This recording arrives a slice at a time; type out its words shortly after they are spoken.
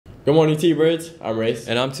Good morning, T-Birds. I'm Rayce.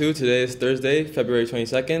 And I'm Tou. Today is Thursday, February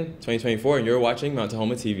 22nd, 2024, and you're watching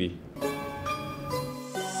Tahoma TV.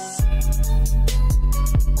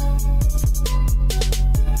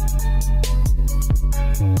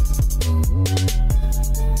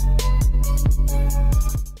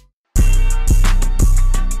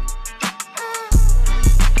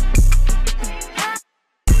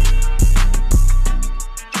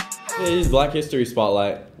 Today's Black History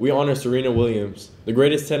Spotlight, we honor Serena Williams, the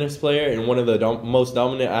greatest tennis player and one of the most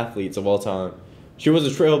dominant athletes of all time. She was a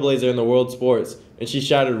trailblazer in the world sports, and she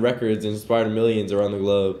shattered records and inspired millions around the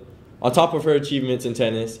globe. On top of her achievements in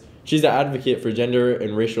tennis, she's an advocate for gender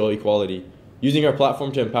and racial equality, using her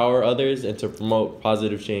platform to empower others and to promote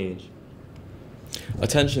positive change.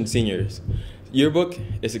 Attention seniors. Yearbook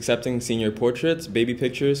is accepting senior portraits, baby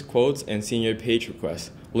pictures, quotes, and senior page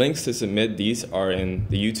requests. Links to submit these are in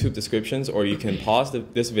the YouTube descriptions, or you can pause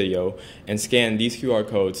this video and scan these QR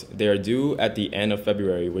codes. They are due at the end of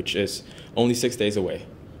February, which is only 6 days away.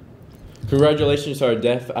 Congratulations to our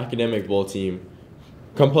Deaf Academic Bowl team,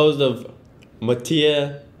 composed of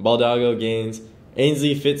Mattia Baldago Gaines,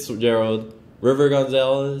 Ainsley Fitzgerald, River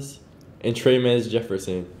Gonzalez, and Tremez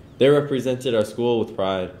Jefferson. They represented our school with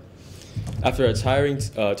pride. After a tiring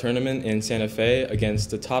tournament in Santa Fe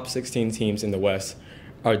against the top 16 teams in the West,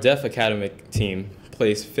 our Deaf Academic team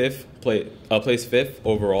placed fifth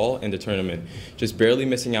overall in the tournament, just barely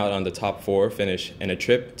missing out on the top 4 finish and a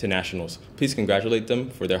trip to nationals. Please congratulate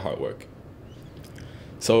them for their hard work.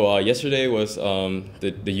 So yesterday was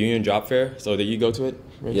the union job fair. So did you go to it?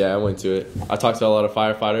 Yeah, I went to it. I talked to a lot of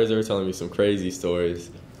firefighters. They were telling me some crazy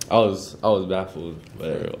stories. I was baffled.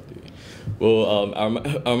 But well, our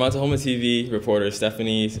Tahoma TV reporters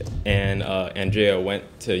Stephanie and Andrea went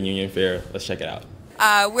to Union Fair. Let's check it out.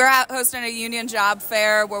 We're hosting a union job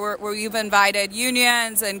fair where we've invited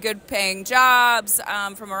unions and good-paying jobs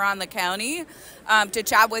from around the county to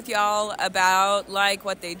chat with y'all about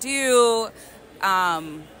what they do,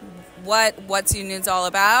 what's unions all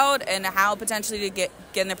about, and how potentially to get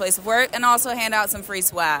in their place of work, and also hand out some free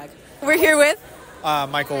swag. We're here with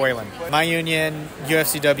Michael Whalen. My union,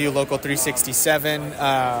 UFCW Local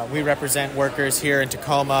 367, we represent workers here in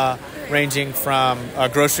Tacoma, ranging from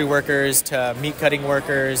grocery workers to meat cutting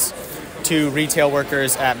workers to retail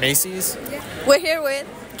workers at Macy's. We're here with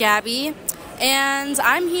Gabby, and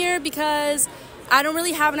I'm here because I don't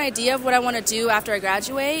really have an idea of what I want to do after I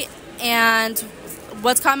graduate, and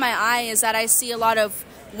what's caught my eye is that I see a lot of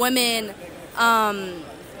women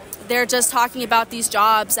they're just talking about these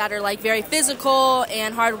jobs that are very physical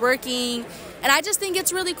and hardworking, and I just think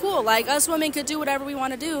it's really cool. Us women could do whatever we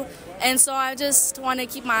want to do, and so I just want to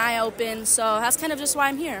keep my eye open. So that's kind of just why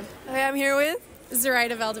I'm here. Okay, I'm here with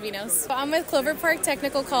Zoraida Valdivinos. I'm with Clover Park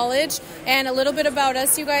Technical College, and a little bit about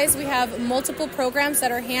us, you guys. We have multiple programs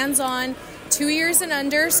that are hands-on, 2 years and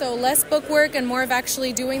under, so less book work and more of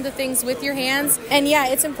actually doing the things with your hands. And yeah,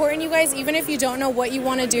 it's important, you guys, even if you don't know what you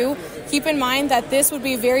want to do, keep in mind that this would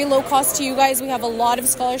be very low cost to you guys. We have a lot of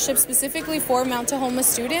scholarships specifically for Mount Tahoma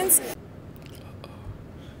students.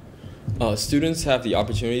 Students have the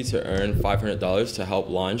opportunity to earn $500 to help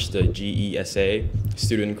launch the GESA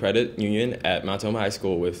Student Credit Union at Mount Tahoma High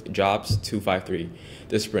School with Jobs 253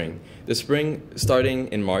 this spring. Starting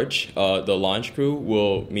in March, the launch crew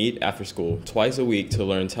will meet after school twice a week to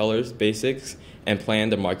learn tellers basics and plan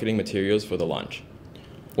the marketing materials for the launch.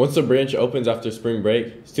 Once the branch opens after spring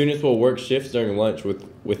break, students will work shifts during lunch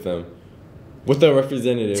with them. With the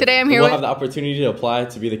representative, today I'm here we'll have the opportunity to apply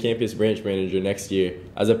to be the campus branch manager next year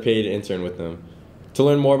as a paid intern with them. To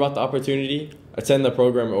learn more about the opportunity, attend the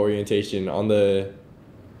program orientation on the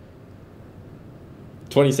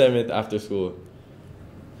 27th after school.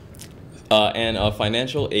 And a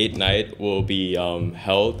financial aid night will be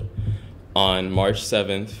held on March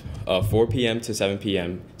 7th, 4 p.m. to 7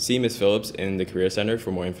 p.m. See Ms. Phillips in the Career Center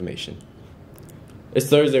for more information. It's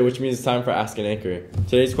Thursday, which means it's time for Ask an Anchor.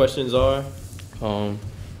 Today's questions are...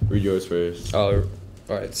 read yours first. All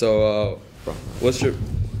right. So, what's your...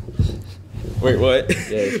 Wait, what?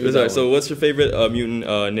 Yeah, sorry. So, what's your favorite mutant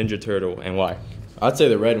Ninja Turtle and why? I'd say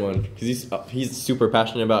the red one because he's super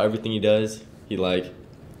passionate about everything he does.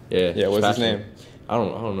 Yeah. What's his name? I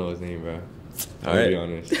don't know his name, bro. To be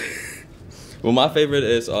honest. Well, my favorite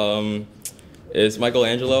is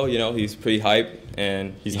Michelangelo. You know, he's pretty hype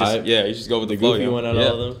and he's hype. Yeah, you just go with the goofy flow, one out of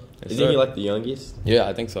all of them. Isn't he the youngest? Yeah,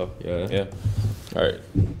 I think so. Yeah. All right.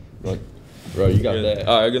 Bro, you got that.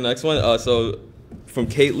 All right, good. Next one. So, from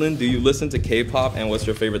Caitlin, do you listen to K-pop, and what's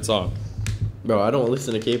your favorite song? Bro, I don't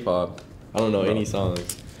listen to K-pop. I don't know any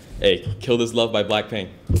songs. Hey, Kill This Love by Blackpink.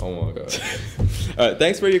 Oh my god.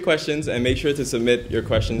 Thanks for your questions, and make sure to submit your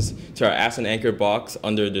questions to our Ask an Anchor box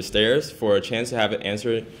under the stairs for a chance to have it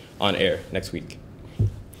answered on air next week.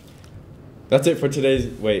 That's it for today's.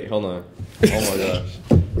 Wait, hold on. Oh my gosh.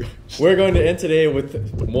 We're going to end today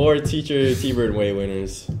with more Teacher T-Bird Way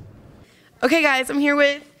winners. Okay, guys, I'm here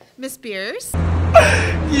with Miss Beers.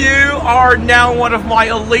 You are now one of my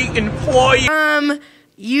elite employees.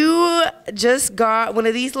 You just got one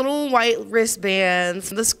of these little white wristbands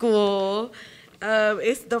from the school.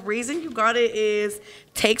 It's the reason you got it is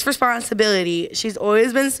takes responsibility. She's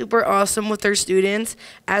always been super awesome with her students,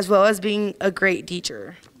 as well as being a great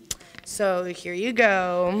teacher. So here you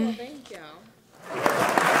go. Oh, thank you.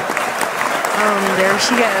 There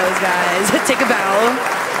she goes, guys. Take a bow.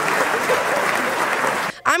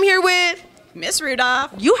 I'm here with Miss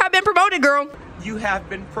Rudolph. You have been promoted, girl. You have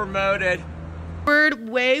been promoted. Bird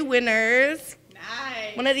Way winners.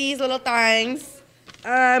 Nice. One of these little things.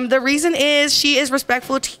 The reason is she is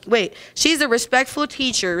respectful. She's a respectful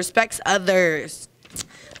teacher. Respects others.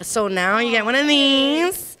 So now you get one of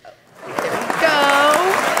these. There you go.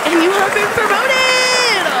 And you have been promoted.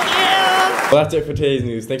 Yeah. Well, that's it for today's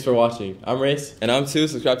news. Thanks for watching. I'm Rayce. And I'm Tou.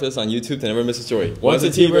 Subscribe to us on YouTube to never miss a story. Once a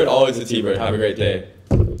T-Bird, always a T-Bird. Have a great day.